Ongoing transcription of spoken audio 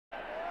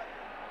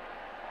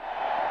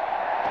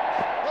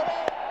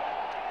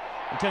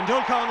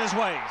Tendulkar on his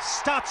way,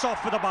 starts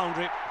off with a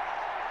boundary.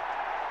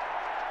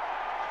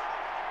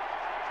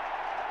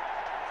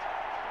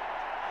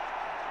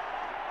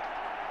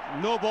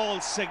 No ball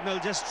signal,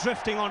 just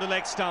drifting onto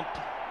leg stump.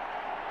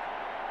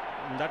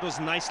 And that was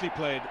nicely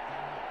played.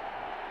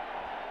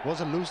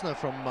 Was a loosener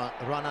from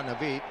Rana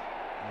Naveed.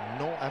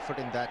 No effort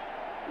in that.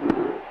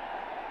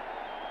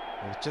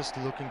 He was just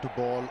looking to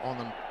ball on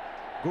a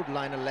good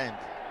line of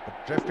length,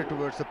 but drifted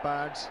towards the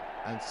pads,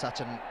 and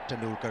Sachin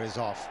Tendulkar is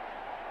off.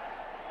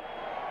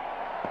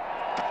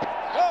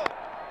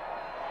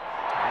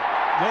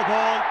 No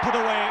ball, put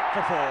away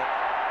for 4.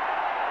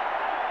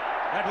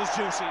 That was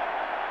juicy.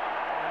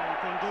 And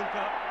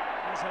Tendulkar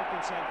has helped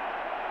himself.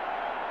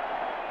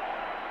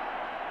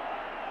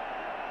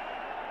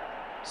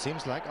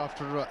 Seems like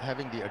after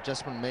having the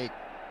adjustment made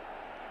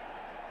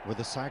with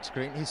the side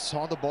screen, he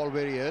saw the ball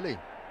very early.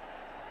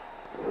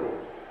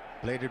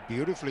 Played it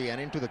beautifully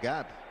and into the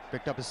gap.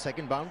 Picked up his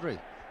second boundary.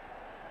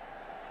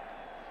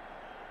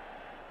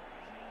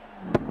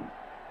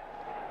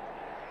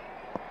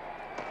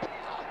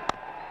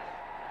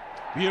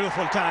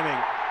 Beautiful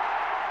timing.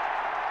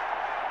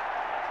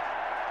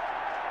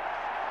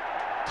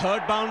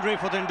 Third boundary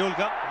for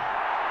Tendulkar.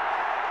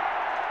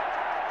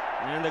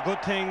 And the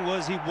good thing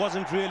was he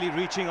wasn't really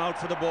reaching out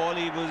for the ball.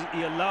 He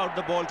allowed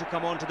the ball to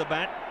come onto the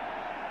bat.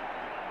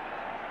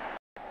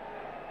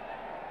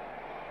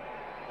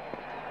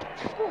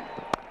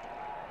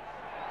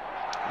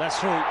 That's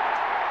through,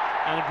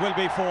 and it will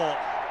be 4.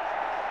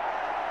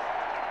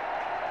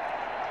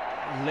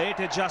 Late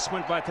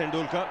adjustment by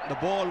Tendulkar. The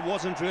ball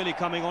wasn't really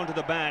coming onto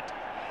the bat.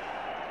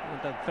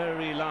 At the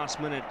very last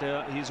minute,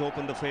 he's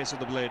opened the face of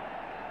the blade.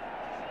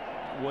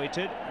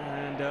 Waited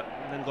and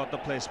then got the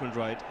placement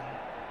right.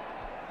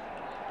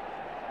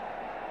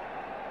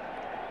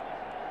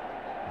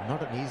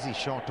 Not an easy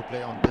shot to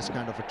play on this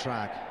kind of a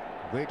track.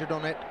 Waited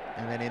on it,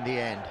 and then in the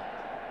end,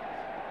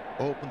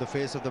 opened the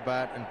face of the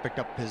bat and picked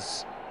up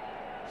his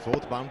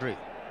 4th boundary.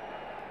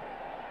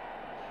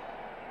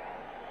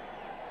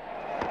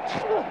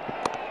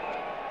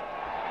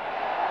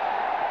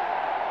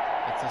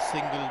 It's a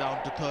single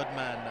down to third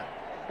man.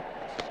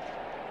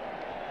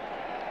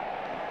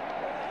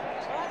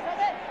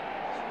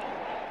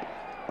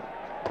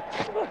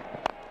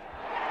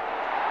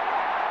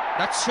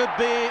 That should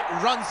be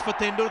runs for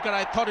Tendulkar.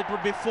 I thought it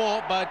would be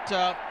 4, but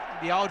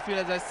the outfield,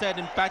 as I said,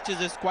 in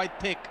patches is quite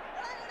thick.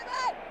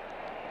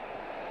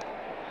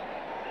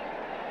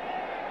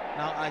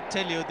 Now, I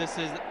tell you, this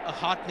is a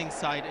heartening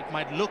side. It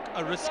might look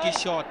a risky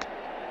shot,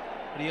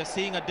 but you're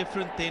seeing a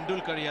different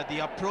Tendulkar here.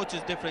 The approach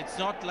is different. It's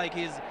not like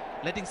he's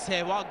letting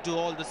Sehwag do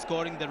all the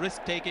scoring, the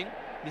risk-taking.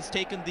 He's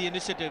taken the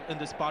initiative in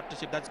this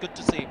partnership. That's good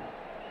to see.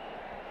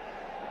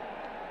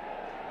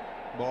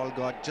 Ball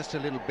got just a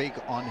little big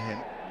on him.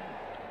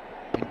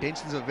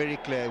 Intentions were very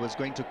clear. He was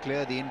going to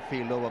clear the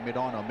infield over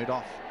mid-on or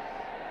mid-off.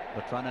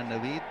 But Rana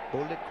Naveed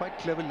bowled it quite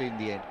cleverly in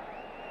the end.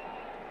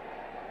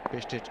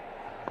 Pitched it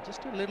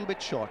just a little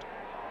bit short.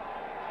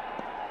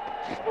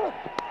 He's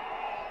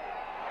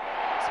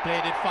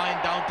played it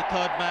fine down to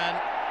third man,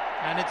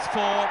 and it's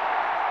 4.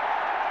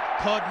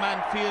 Third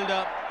man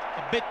fielder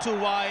a bit too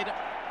wide.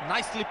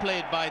 Nicely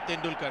played by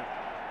Tendulkar.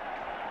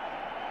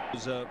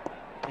 Those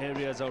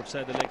areas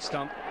outside the leg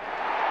stump.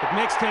 It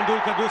makes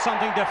Tendulkar do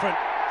something different.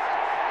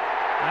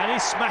 And he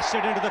smashed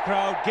it into the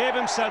crowd, gave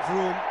himself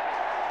room,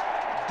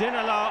 didn't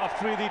allow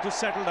Afridi to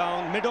settle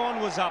down. Mid-on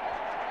was up,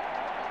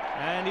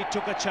 and he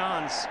took a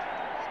chance.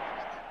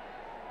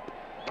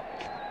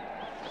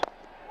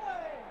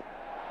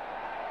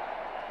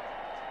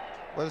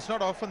 Well, it's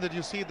not often that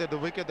you see that the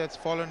wicket that's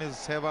fallen is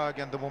Sehwag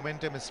and the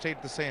momentum has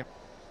stayed the same.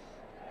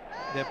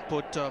 They've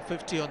put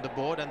 50 on the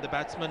board, and the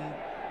batsman,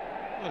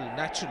 well,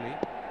 naturally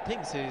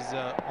thinks he's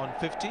on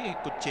 50. He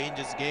could change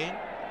his game.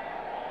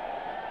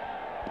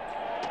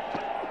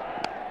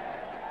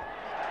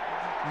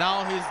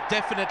 Now he's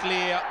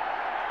definitely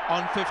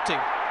on 50.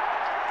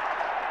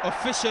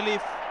 Officially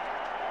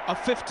a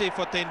 50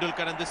 for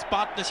Tendulkar, and this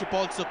partnership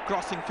also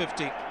crossing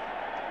 50.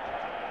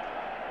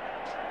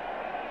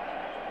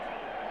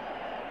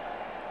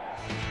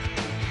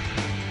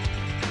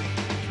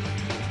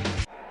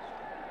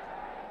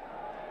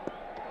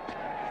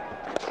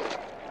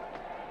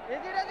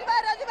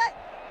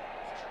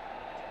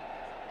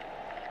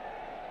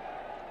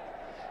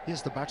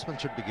 Yes, the batsman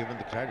should be given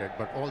the credit,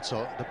 but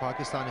also the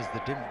Pakistanis,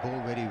 they didn't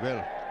bowl very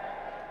well.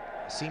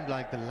 Seemed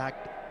like they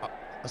lacked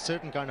a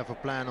certain kind of a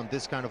plan on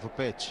this kind of a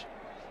pitch.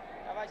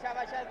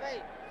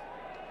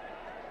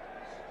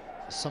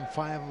 Some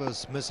fire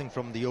was missing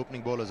from the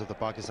opening bowlers of the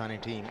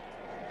Pakistani team.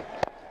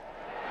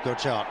 Good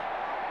shot,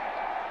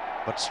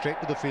 but straight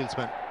to the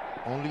fieldsman.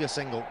 Only a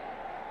single.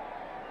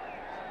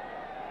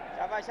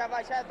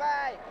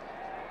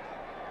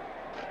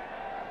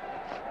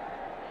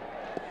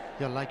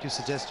 Yeah, like you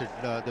suggested,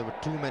 there were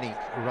too many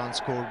runs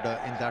scored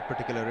in that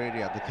particular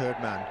area, the third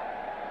man.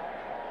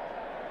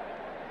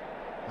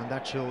 And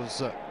that shows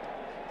the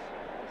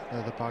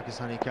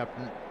Pakistani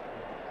captain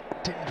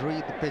didn't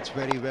read the pitch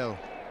very well.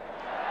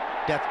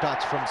 Deft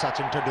touch from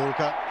Sachin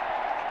Tendulkar.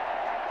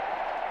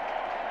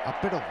 A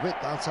bit of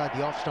width outside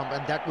the off stump,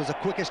 and that was the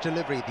quickest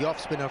delivery. The off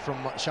spinner from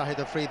Shahid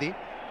Afridi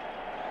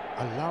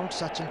allowed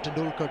Sachin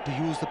Tendulkar to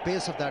use the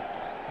pace of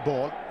that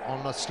ball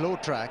on a slow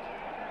track,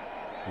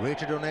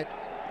 waited on it,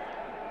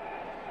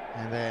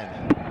 and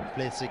then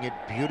placing it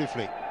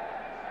beautifully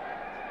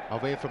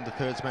away from the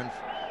fieldsman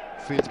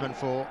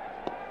for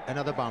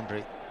another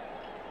boundary.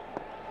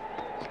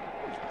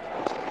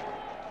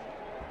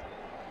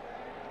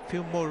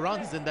 Few more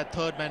runs in that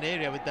third man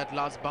area with that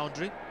last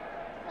boundary.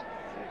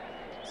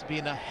 It's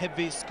been a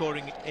heavy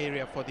scoring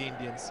area for the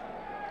Indians.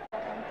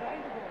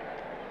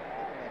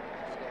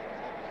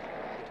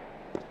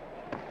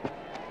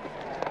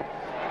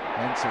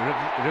 And it's a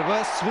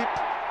reverse sweep.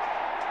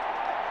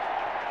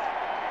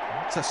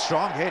 It's a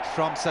strong hit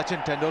from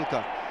Sachin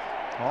Tendulkar.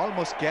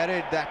 Almost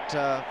carried that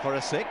for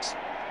a 6.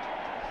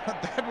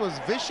 That was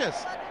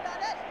vicious.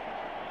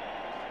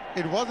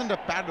 It wasn't a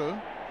paddle,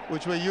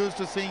 which we're used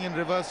to seeing in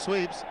reverse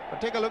sweeps. But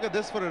take a look at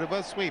this for a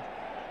reverse sweep.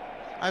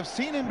 I've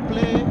seen him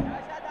play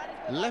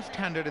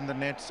left-handed in the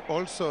nets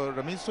also,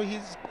 Ramesh. So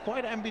he's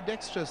quite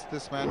ambidextrous,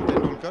 this man,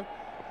 Tendulkar.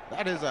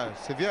 That is a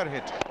severe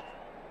hit.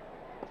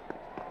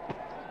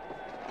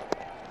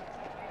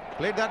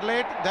 Played that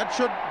late. That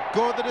should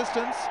go the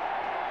distance.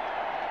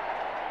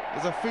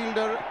 There's a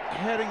fielder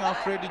herring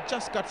after it. He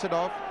just cuts it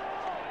off,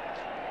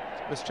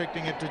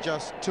 restricting it to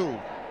just 2.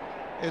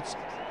 It's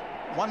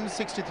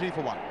 163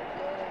 for 1.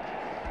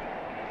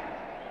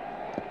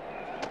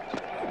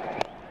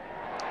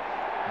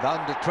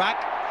 Down the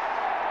track,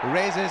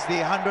 raises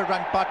the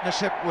 100-run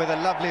partnership with a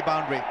lovely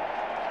boundary.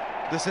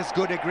 This is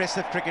good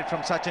aggressive cricket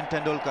from Sachin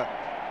Tendulkar.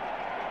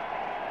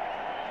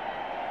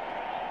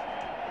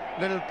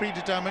 Little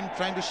predetermined,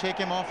 trying to shake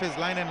him off his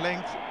line and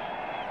length.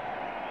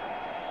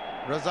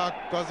 Razak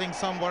causing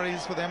some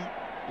worries for them.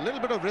 A little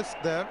bit of risk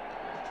there.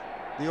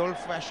 The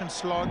old-fashioned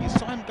slog. He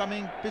saw him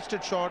coming, pitched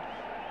it short,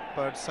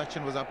 but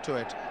Sachin was up to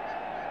it.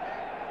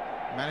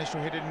 Managed to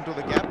hit it into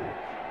the gap.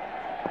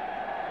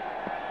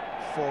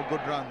 4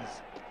 good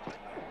runs.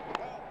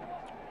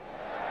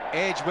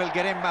 Edge will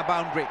get him a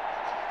boundary.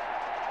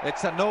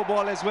 It's a no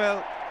ball as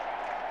well.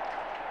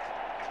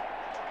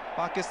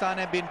 Pakistan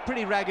have been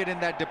pretty ragged in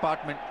that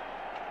department.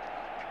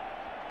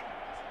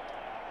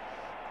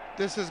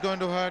 This is going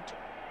to hurt.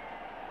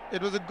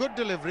 It was a good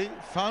delivery,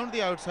 found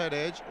the outside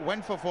edge,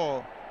 went for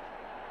 4.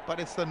 But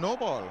it's the no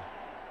ball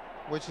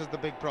which is the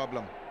big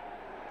problem.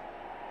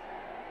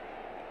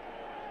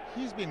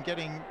 He's been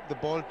getting the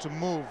ball to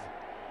move.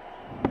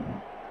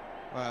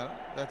 Well,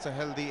 that's a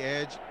healthy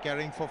edge,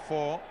 carrying for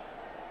 4.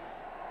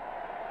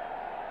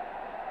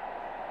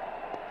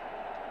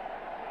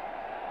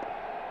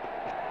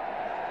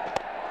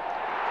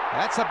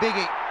 That's a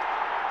biggie.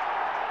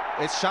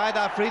 It's Shahid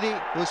Afridi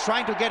who's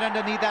trying to get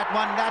underneath that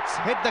one. That's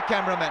hit the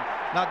cameraman.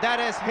 Now that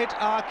has hit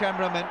our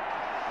cameraman.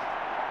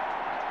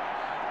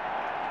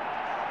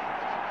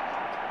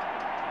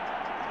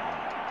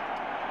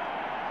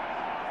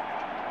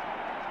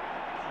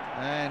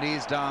 And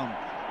he's down.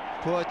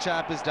 Poor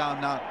chap is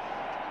down now.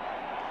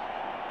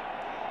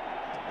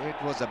 It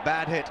was a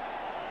bad hit.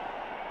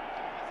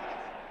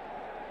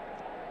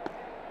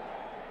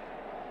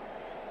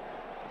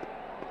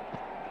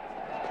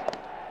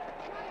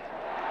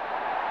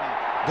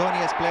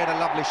 Dhoni has played a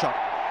lovely shot.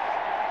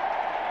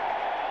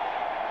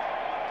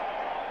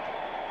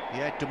 He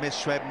had to miss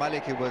Shoaib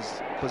Malik. He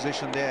was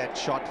positioned there at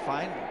shot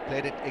fine.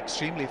 Played it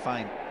extremely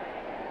fine.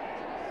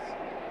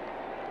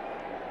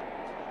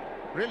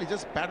 Really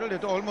just paddled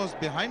it almost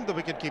behind the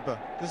wicketkeeper.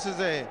 This is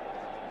a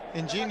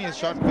ingenious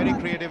shot, very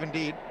creative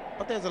indeed.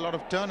 But there's a lot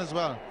of turn as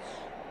well.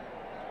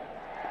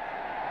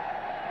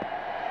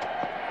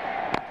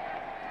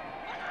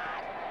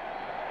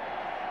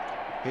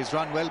 He's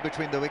run well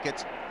between the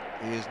wickets.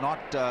 He is not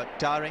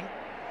towering.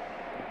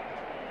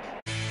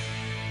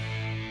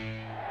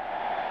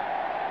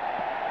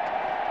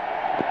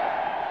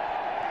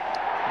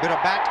 Bit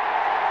of bat.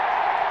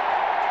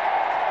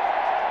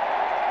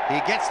 He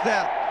gets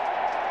there.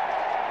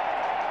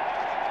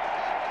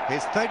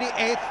 His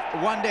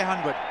 38th one-day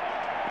 100.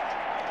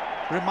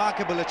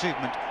 Remarkable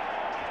achievement.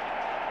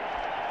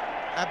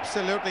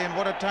 Absolutely, and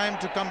what a time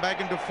to come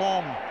back into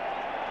form.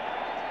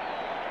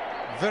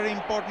 Very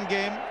important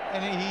game,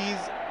 and he's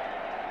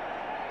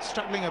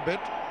struggling a bit.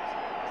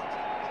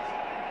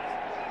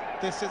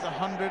 This is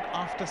 100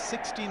 after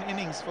 16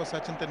 innings for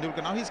Sachin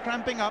Tendulkar. Now he's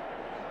cramping up.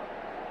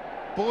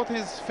 Both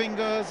his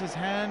fingers, his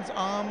hands,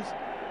 arms,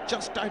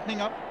 just tightening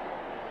up.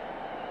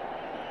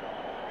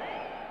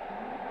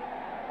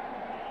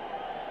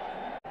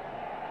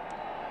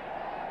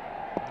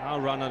 Now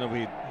run on a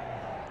weed.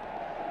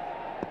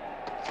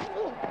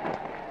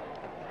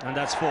 And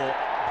that's 4.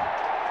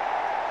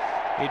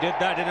 He did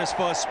that in his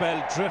first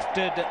spell,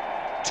 drifted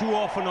too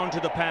often onto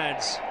the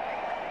pads.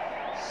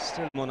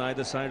 Still on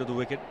either side of the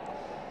wicket.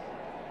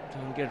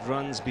 Don't get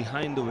runs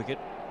behind the wicket.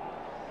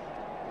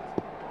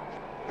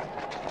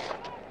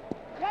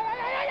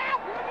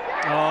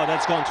 Oh,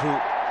 that's gone through.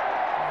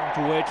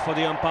 To wait for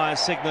the umpire's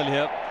signal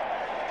here.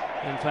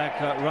 In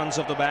fact, runs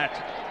off the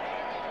bat.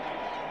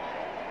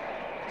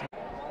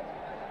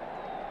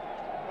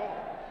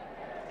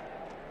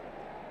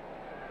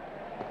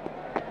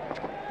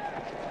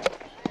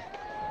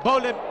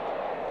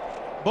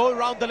 Bowl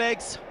round the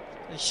legs.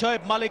 And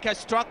Shoaib Malik has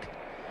struck.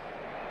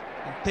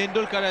 And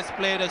Tendulkar has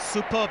played a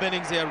superb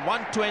innings here.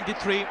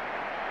 123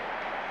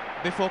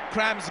 before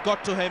cramps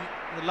got to him.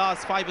 The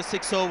last 5 or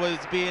 6 overs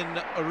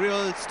been a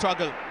real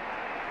struggle.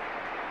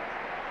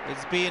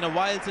 It's been a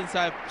while since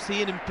I've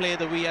seen him play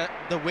the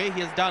way he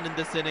has done in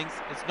this innings.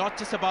 It's not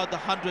just about the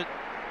 100.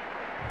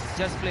 He's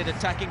just played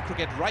attacking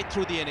cricket right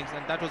through the innings,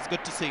 and that was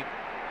good to see.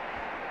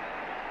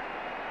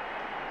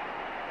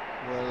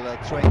 Well,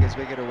 throwing his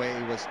wicket away,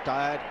 he was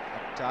tired.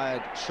 A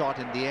tired shot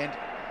in the end.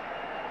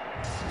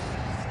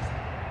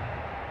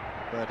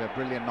 But a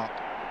brilliant knock.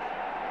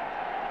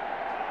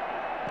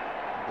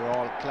 They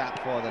all clap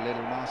for the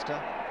little master.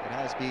 It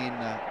has been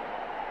a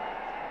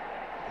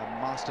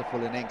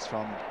masterful innings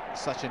from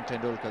Sachin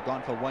Tendulkar.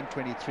 Gone for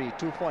 123,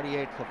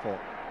 248 for 4.